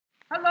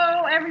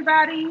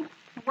everybody,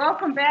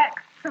 welcome back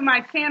to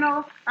my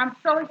channel. I'm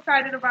so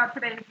excited about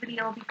today's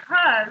video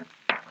because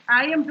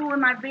I am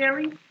doing my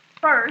very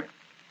first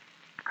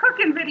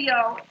cooking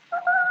video.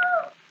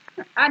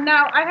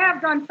 Now I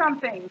have done some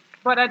things,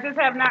 but I just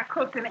have not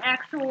cooked an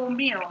actual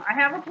meal. I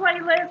have a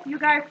playlist, you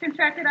guys can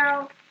check it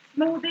out.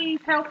 Smoothies,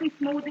 healthy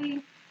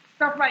smoothies,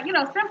 stuff like,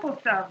 simple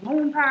stuff,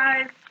 moon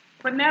pies,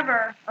 but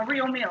never a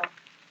real meal.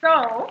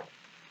 So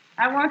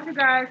I want you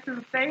guys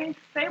to stay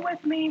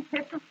with me,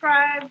 hit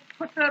subscribe,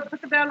 put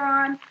the bell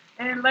on,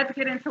 and let's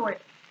get into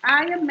it.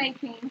 I am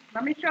making,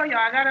 let me show y'all,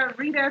 I gotta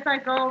read as I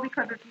go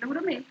because it's new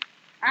to me.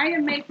 I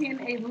am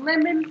making a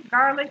lemon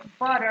garlic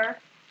butter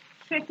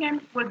chicken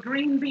with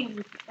green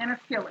beans in a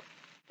skillet.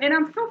 And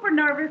I'm super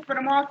nervous, but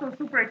I'm also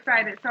super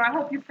excited, so I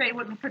hope you stay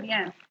with me to the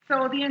end.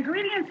 So the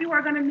ingredients you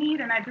are gonna need,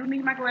 and I do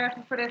need my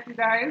glasses for this, you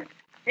guys,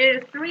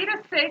 is 3 to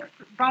 6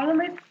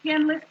 boneless,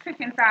 skinless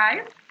chicken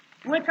thighs,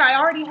 which I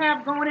already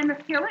have going in the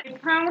skillet. A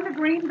pound of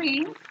green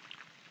beans.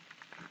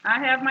 I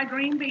have my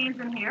green beans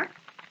in here.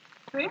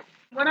 See?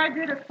 What I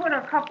did is put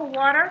a cup of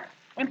water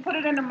and put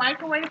it in the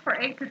microwave for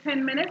 8 to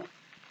 10 minutes.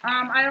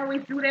 I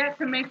always do that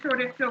to make sure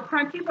they're still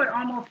crunchy but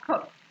almost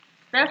cooked.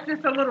 That's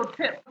just a little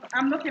tip.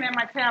 I'm looking at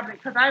my tablet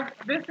because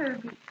this is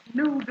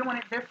new doing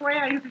it this way.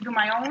 I usually do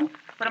my own,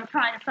 but I'm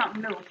trying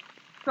something new.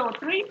 So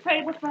 3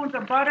 tablespoons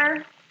of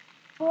butter,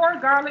 4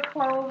 garlic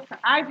cloves.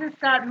 I just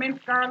got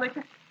minced garlic.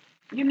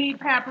 You need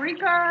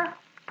paprika.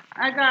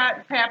 I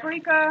got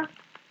paprika.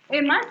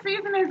 And my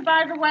seasonings,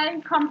 by the way,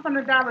 come from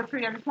the Dollar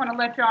Tree. I just want to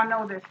let y'all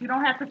know this. You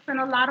don't have to spend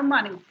a lot of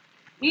money.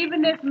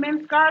 Even this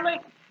minced garlic,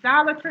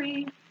 Dollar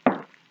Tree.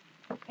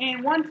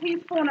 And 1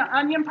 teaspoon of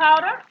onion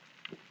powder,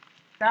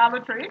 Dollar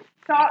Tree.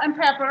 Salt and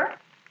pepper.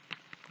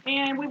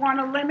 And we want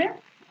a lemon.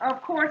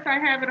 Of course, I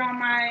have it on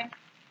my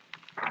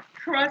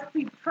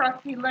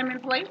trusty lemon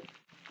plate.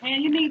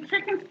 And you need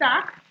chicken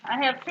stock.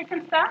 I have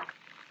chicken stock.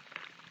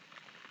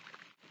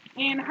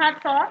 And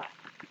hot sauce.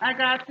 I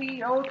got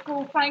the old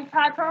school Frank's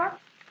hot sauce.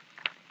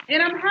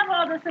 And I have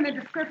all this in the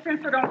description,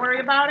 so don't worry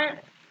about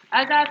it.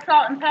 I got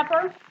salt and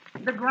pepper,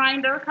 the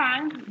grinder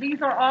kind.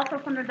 These are also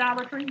from the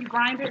Dollar Tree. You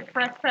grind it,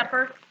 fresh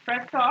pepper,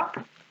 fresh salt.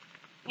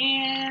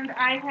 And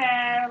I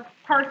have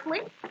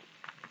parsley.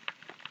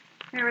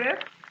 Here it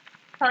is.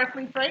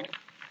 Parsley flakes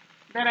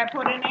that I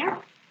put in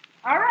there.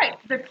 All right,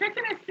 the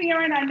chicken is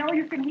searing. I know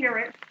you can hear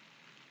it.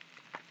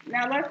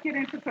 Now let's get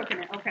into cooking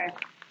it. Okay.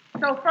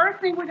 So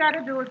first thing we got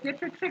to do is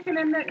get your chicken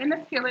in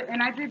the skillet,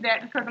 and I did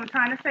that because I'm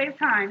trying to save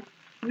time.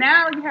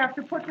 Now you have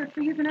to put your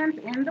seasonings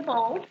in the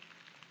bowl.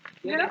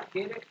 Get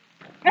it.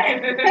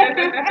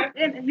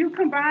 And you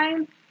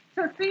combine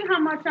to see how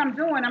much I'm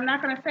doing. I'm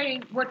not going to say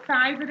what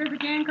size it is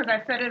again because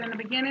I said it in the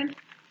beginning,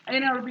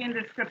 and it'll be in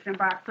the description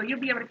box, so you'll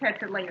be able to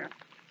catch it later.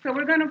 So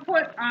we're going to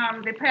put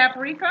the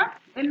paprika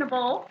in the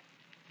bowl.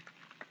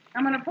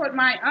 I'm going to put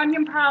my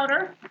onion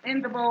powder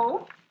in the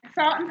bowl.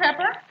 Salt and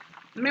pepper.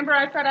 Remember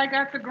I said I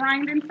got the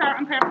grinding salt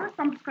and pepper,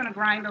 so I'm just going to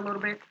grind a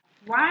little bit.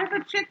 While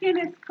the chicken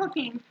is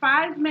cooking,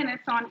 5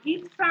 minutes on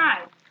each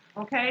side,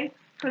 okay?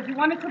 Because you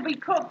want it to be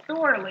cooked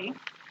thoroughly.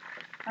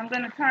 I'm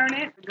going to turn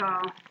it.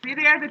 Go. See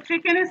there? The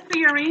chicken is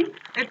searing.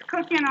 It's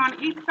cooking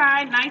on each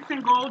side, nice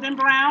and golden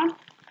brown.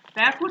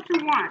 That's what you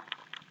want.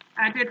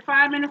 I did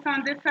 5 minutes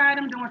on this side.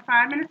 I'm doing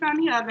 5 minutes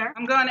on the other.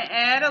 I'm going to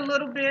add a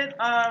little bit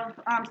of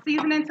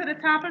seasoning to the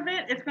top of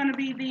it. It's going to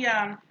be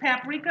the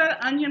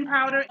paprika, onion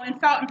powder, and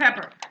salt and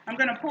pepper. I'm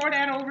going to pour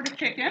that over the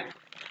chicken.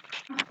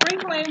 I'm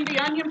sprinkling the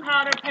onion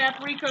powder,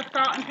 paprika,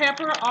 salt, and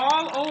pepper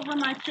all over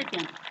my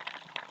chicken.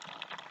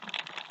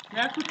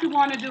 That's what you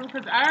want to do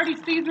because I already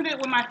seasoned it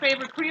with my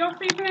favorite Creole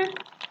seasoning.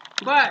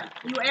 But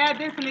you add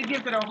this and it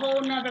gives it a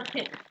whole nother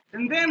kick.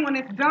 And then when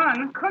it's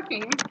done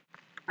cooking,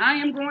 I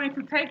am going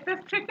to take this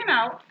chicken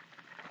out,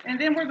 and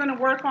then we're going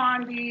to work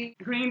on the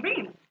green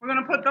beans. We're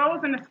going to put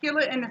those in the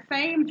skillet in the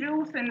same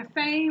juice and the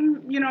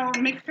same,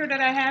 mixture that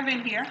I have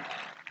in here,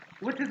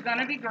 which is going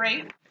to be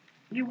great.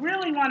 You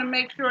really want to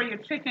make sure your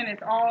chicken is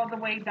all the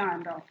way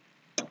done, though.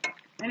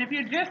 And if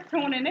you're just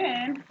tuning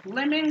in,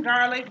 lemon,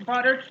 garlic,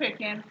 butter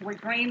chicken with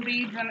green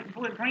beans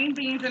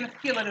and a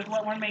skillet is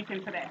what we're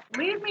making today.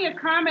 Leave me a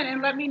comment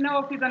and let me know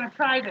if you're going to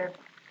try this.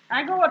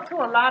 I go up to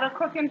a lot of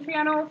cooking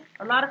channels,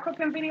 a lot of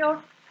cooking videos,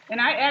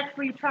 and I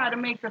actually try to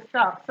make the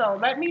stuff. So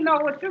let me know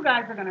what you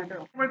guys are going to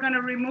do. We're going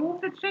to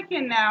remove the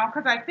chicken now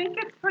because I think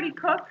it's pretty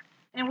cooked,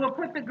 and we'll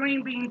put the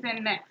green beans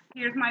in next.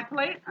 Here's my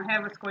plate. I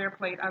have a square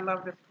plate. I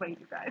love this plate,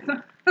 you guys.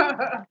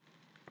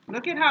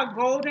 Look at how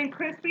golden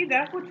crispy.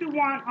 That's what you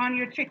want on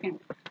your chicken.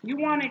 You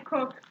want it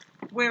cooked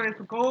where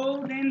it's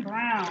golden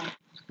brown.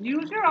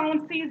 Use your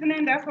own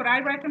seasoning. That's what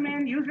I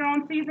recommend. Use your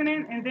own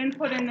seasoning and then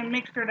put in the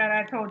mixture that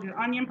I told you.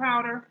 Onion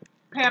powder,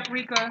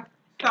 paprika,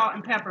 salt,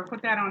 and pepper.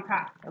 Put that on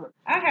top.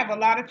 I have a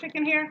lot of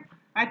chicken here.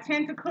 I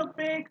tend to cook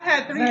big. I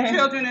had 3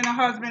 children and a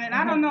husband, and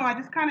I don't know. I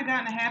just kind of got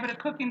in the habit of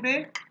cooking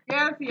big.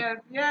 Yes.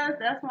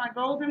 That's my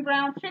golden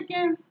brown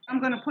chicken. I'm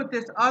going to put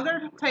this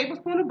other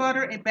tablespoon of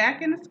butter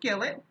back in the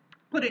skillet.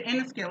 Put it in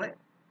the skillet.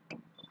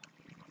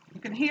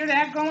 You can hear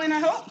that going, I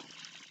hope.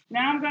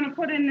 Now I'm going to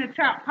put in the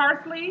chopped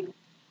parsley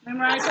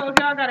Remember I told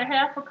you I got a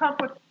half a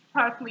cup of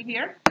parsley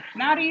here.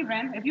 Not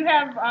even. If you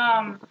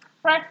have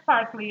fresh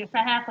parsley, it's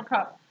a half a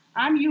cup.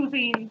 I'm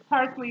using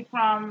parsley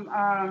from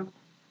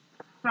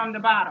the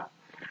bottle.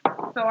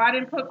 So I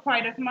didn't put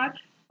quite as much.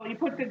 So you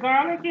put the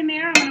garlic in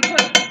there.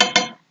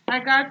 I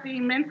got the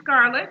minced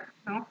garlic.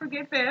 Don't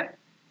forget this.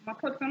 I'm going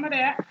to put some of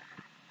that.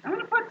 I'm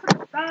going to put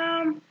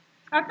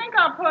I think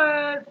I'll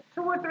put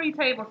 2 or 3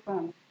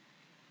 tablespoons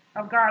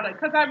of garlic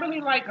because I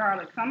really like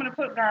garlic. So I'm going to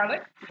put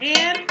garlic.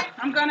 And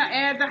I'm going to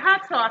add the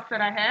hot sauce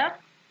that I have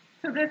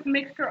to this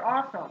mixture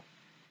also.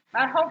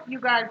 I hope you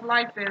guys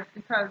like this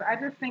because I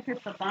just think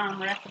it's a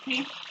bomb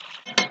recipe.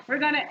 We're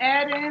going to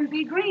add in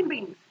the green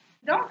beans.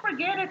 Don't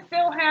forget it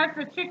still has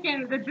the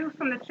chicken, the juice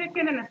from the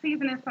chicken and the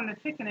seasonings from the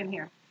chicken in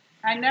here.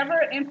 I never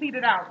emptied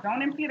it out.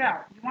 Don't empty it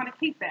out. You want to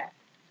keep that.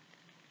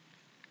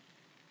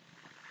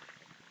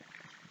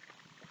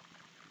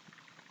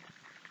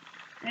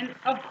 And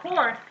of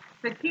course,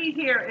 the key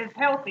here is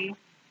healthy.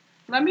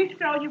 Let me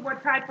show you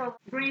what type of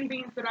green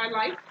beans that I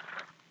like.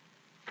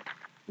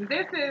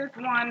 This is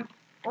one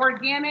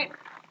organic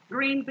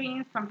green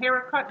beans from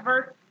Haircut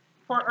Verse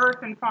for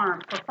Earth and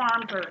Farm, for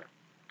Farms Earth.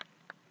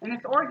 And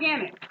it's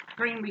organic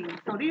green beans.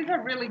 So these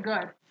are really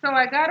good. So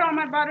I got all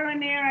my butter in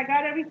there. I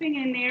got everything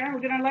in there.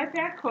 We're going to let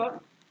that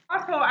cook.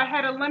 Also, I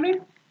had a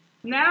lemon.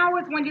 Now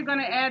is when you're going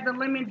to add the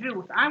lemon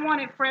juice. I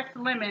wanted fresh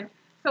lemon,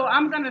 so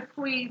I'm going to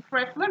squeeze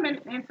fresh lemon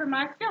into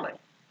my skillet.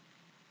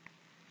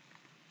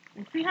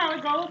 And see how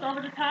it goes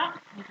over the top?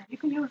 You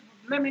can use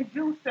lemon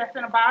juice that's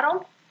in a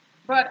bottle,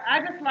 but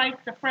I just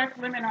like the fresh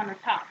lemon on the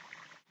top.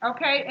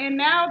 Okay, and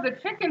now the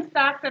chicken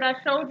stock that I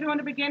showed you in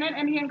the beginning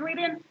and the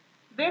ingredients,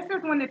 this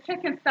is when the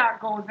chicken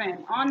stock goes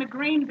in, on the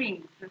green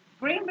beans. The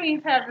green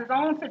beans have its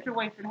own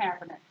situation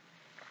happening.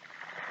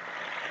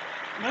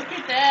 Look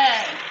at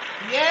that.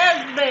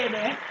 Yes,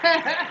 baby.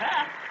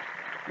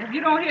 If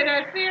you don't hear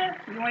that sear,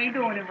 you ain't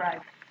doing it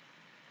right.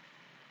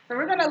 So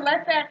we're going to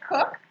let that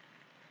cook.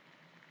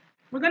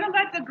 We're going to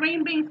let the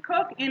green beans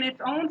cook in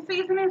its own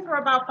seasonings for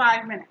about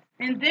 5 minutes.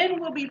 And then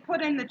we'll be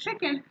putting the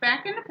chicken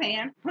back in the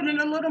pan, putting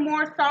a little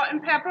more salt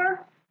and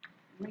pepper.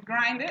 Let me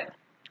grind it.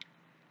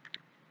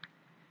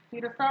 See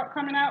the salt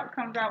coming out? It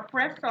comes out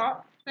fresh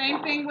salt.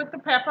 Same thing with the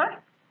pepper.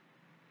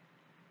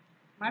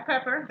 My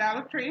pepper,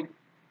 Dollar Tree.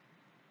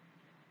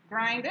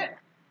 Grind it.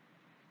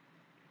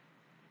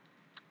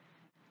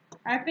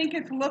 I think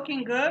it's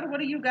looking good. What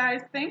do you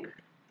guys think?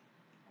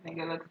 I think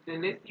it looks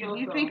delicious.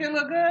 You think it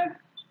look good?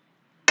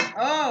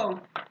 Oh,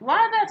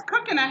 while that's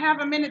cooking, I have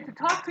a minute to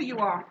talk to you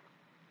all.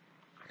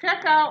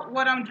 Check out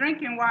what I'm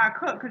drinking while I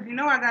cook, because you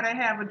know I got to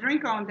have a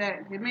drink on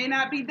deck. It may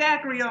not be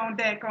daiquiri on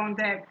deck,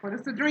 but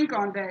it's a drink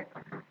on deck.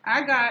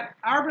 I got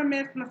Arbor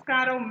Mist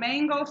Moscato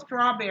Mango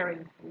Strawberry.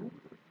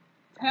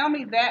 Tell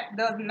me that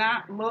does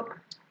not look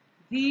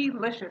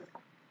delicious.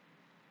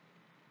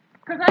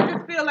 Because I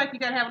just feel like you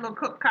got to have a little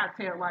cooked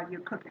cocktail while you're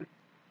cooking.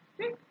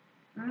 See?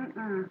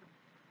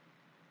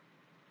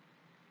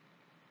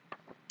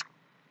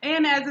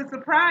 And as a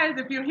surprise,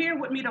 if you're here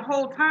with me the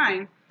whole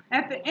time,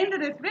 at the end of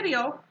this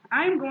video,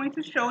 I'm going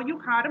to show you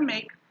how to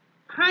make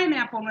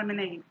pineapple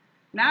lemonade.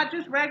 Not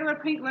just regular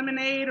pink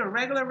lemonade or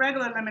regular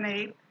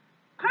lemonade.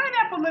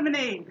 Pineapple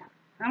lemonade.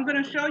 I'm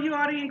going to show you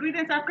all the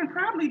ingredients. I can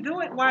probably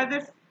do it while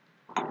this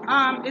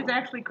is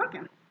actually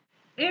cooking.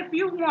 If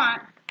you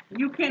want,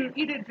 you can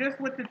eat it just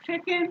with the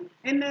chicken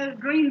and the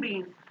green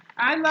beans.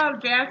 I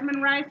love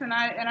jasmine rice, and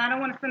I don't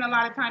want to spend a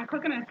lot of time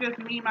cooking. It's just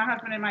me, my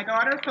husband, and my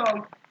daughter.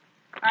 So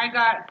I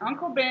got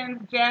Uncle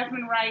Ben's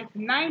jasmine rice,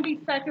 90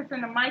 seconds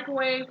in the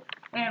microwave,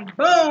 and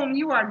boom,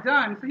 you are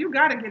done. So you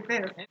got to get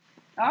this.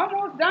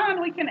 Almost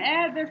done. We can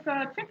add this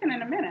chicken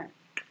in a minute.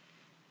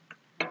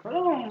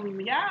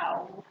 Boom,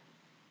 yow.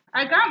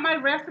 I got my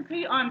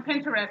recipe on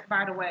Pinterest,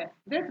 by the way.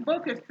 This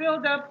book is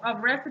filled up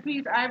of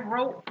recipes I've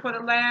wrote for the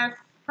last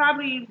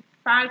probably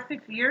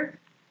 5-6 years.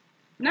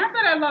 Not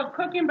that I love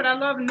cooking, but I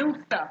love new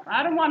stuff.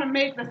 I don't want to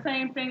make the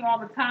same thing all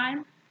the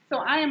time. So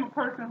I am a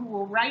person who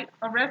will write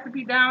a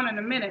recipe down in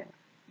a minute.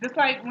 Just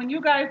like when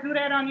you guys do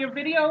that on your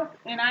videos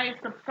and I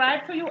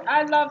subscribe to you,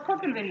 I love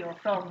cooking videos.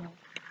 So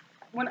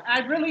when I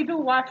really do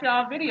watch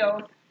y'all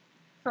videos,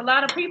 it's a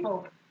lot of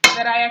people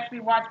that I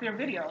actually watch their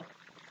videos.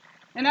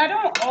 And I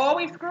don't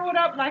always screw it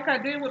up like I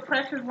did with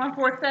Precious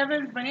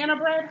 147's banana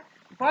bread,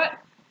 but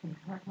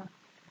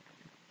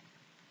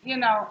you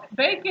know,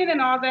 baking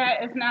and all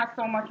that is not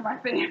so much my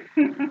thing.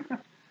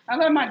 I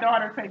let my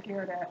daughter take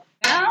care of that.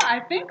 Now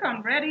I think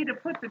I'm ready to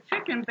put the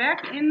chicken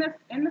back in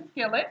the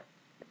skillet.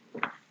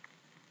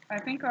 I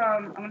think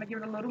I'm going to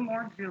give it a little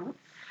more juice.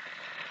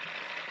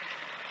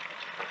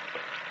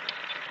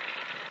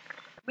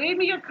 Leave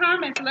me your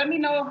comments. Let me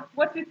know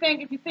what you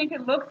think. If you think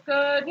it looks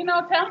good, you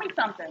know, tell me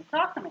something.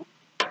 Talk to me.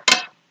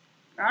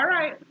 All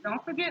right.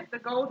 Don't forget the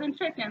golden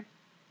chicken.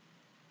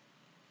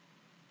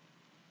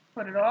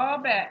 Put it all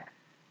back.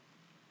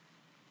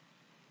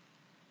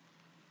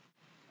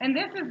 And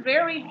this is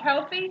very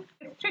healthy.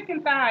 It's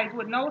chicken thighs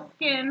with no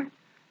skin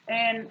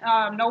and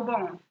no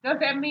bone. Does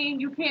that mean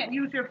you can't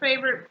use your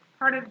favorite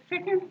part of the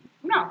chicken?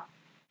 No.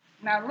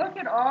 Now look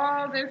at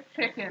all this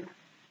chicken.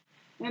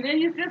 And then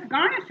you just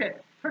garnish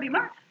it, pretty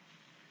much.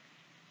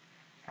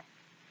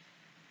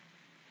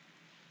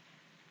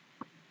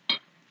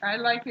 I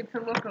like it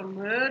to look a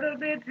little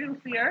bit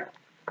juicier.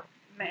 I'm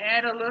gonna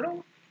add a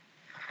little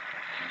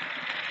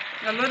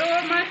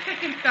of my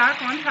chicken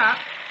stock on top,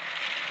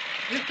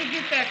 just to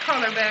get that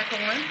color back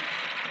on.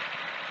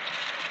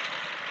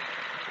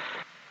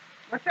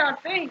 What y'all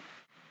think?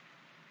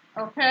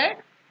 Okay.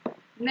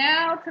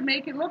 Now, to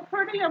make it look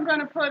pretty, I'm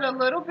gonna put a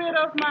little bit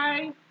of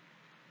my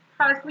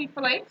parsley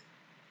flakes.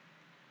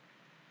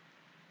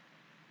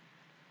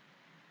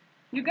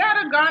 You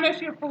gotta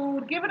garnish your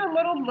food, give it a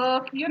little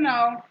look, you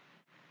know.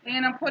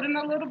 And I'm putting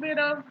a little bit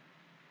of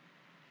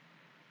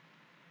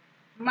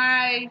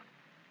my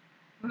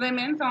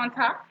lemons on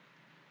top,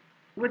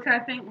 which I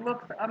think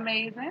looks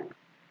amazing.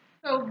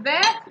 So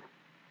that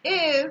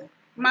is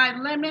my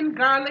lemon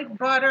garlic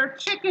butter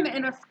chicken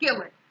in a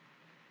skillet.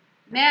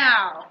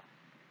 Now,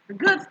 the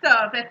good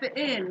stuff at the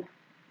end.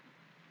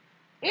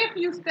 If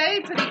you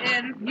stay to the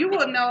end, you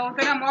will know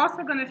that I'm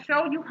also going to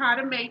show you how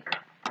to make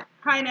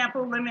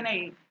pineapple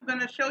lemonade. I'm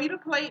going to show you the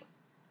plate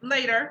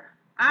later.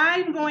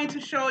 I'm going to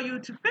show you,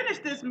 to finish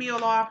this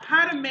meal off,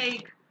 how to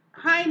make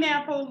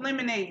pineapple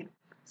lemonade.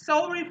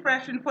 So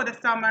refreshing for the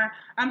summer.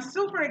 I'm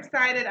super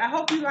excited. I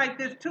hope you like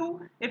this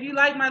too. If you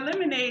like my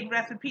lemonade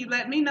recipe,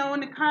 let me know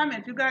in the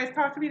comments. You guys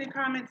talk to me in the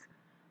comments.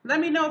 Let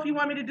me know if you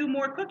want me to do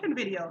more cooking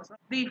videos.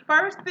 The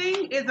first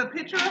thing is a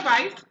pitcher of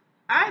ice.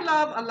 I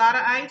love a lot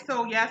of ice,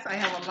 so yes, I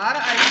have a lot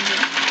of ice in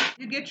here.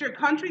 You get your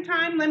Country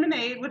Time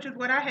lemonade, which is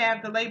what I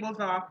have, the labels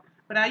off,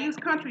 but I use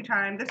Country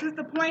Time. This is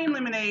the plain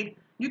lemonade.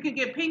 You can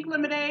get pink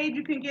lemonade,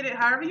 you can get it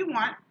however you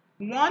want.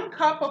 1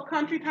 cup of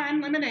Country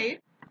Time lemonade.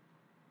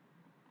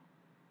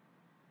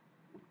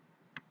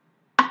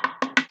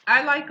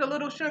 I like a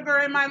little sugar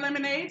in my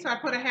lemonade, so I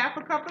put a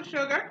 1/2 cup of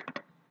sugar.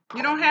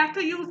 You don't have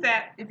to use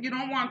that if you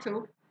don't want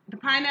to. The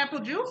pineapple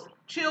juice,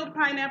 chilled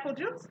pineapple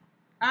juice.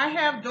 I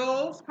have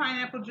Dole's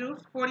pineapple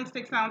juice,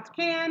 46-ounce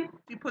can.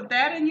 You put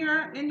that in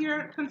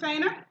your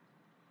container.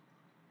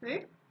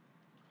 See?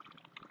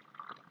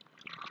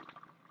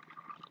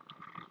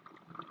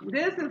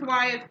 This is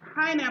why it's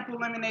pineapple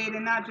lemonade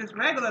and not just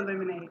regular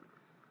lemonade.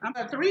 I've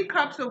got 3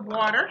 cups of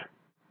water.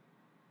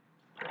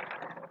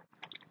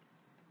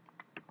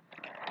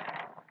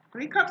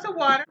 3 cups of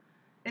water.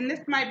 And this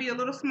might be a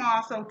little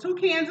small, so 2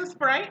 cans of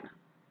Sprite.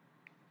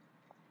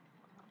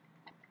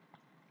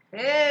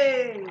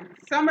 Hey,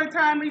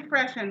 summertime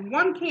refreshing.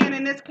 1 can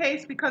in this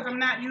case because I'm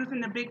not using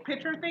the big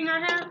pitcher thing I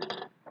have.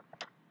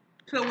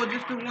 So we'll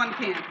just do 1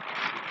 can.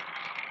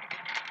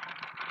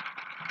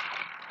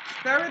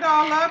 Stir it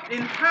all up,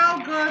 and how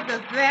good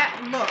does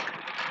that look?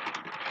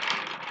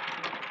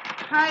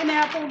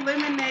 Pineapple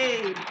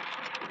lemonade.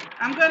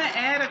 I'm going to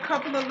add a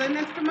couple of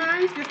lemons to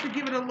mine just to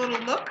give it a little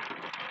look.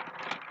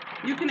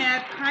 You can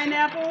add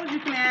pineapple, you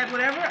can add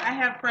whatever. I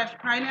have fresh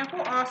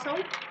pineapple also,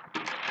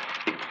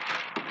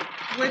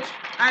 which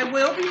I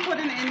will be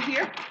putting in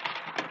here.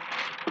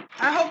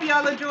 I hope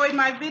y'all enjoyed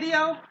my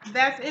video.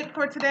 That's it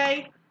for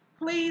today.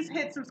 Please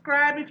hit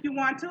subscribe if you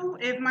want to.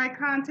 If my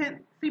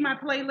content, see my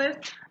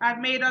playlist. I've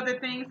made other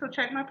things, so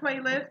check my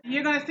playlist.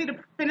 You're going to see the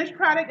finished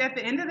product at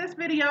the end of this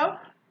video,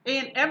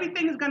 and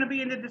everything is going to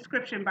be in the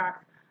description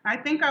box. I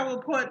think I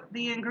will put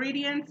the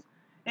ingredients,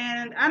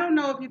 and I don't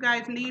know if you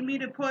guys need me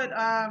to put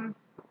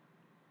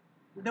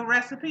the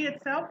recipe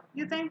itself,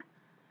 you think?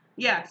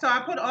 Yeah, so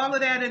I put all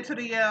of that into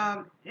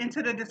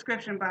the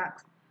description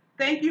box.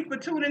 Thank you for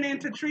tuning in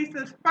to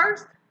Theresa's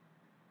first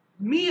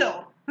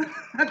meal,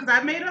 because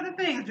I've made other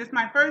things, just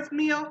my first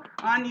meal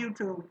on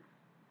YouTube.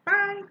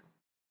 Bye.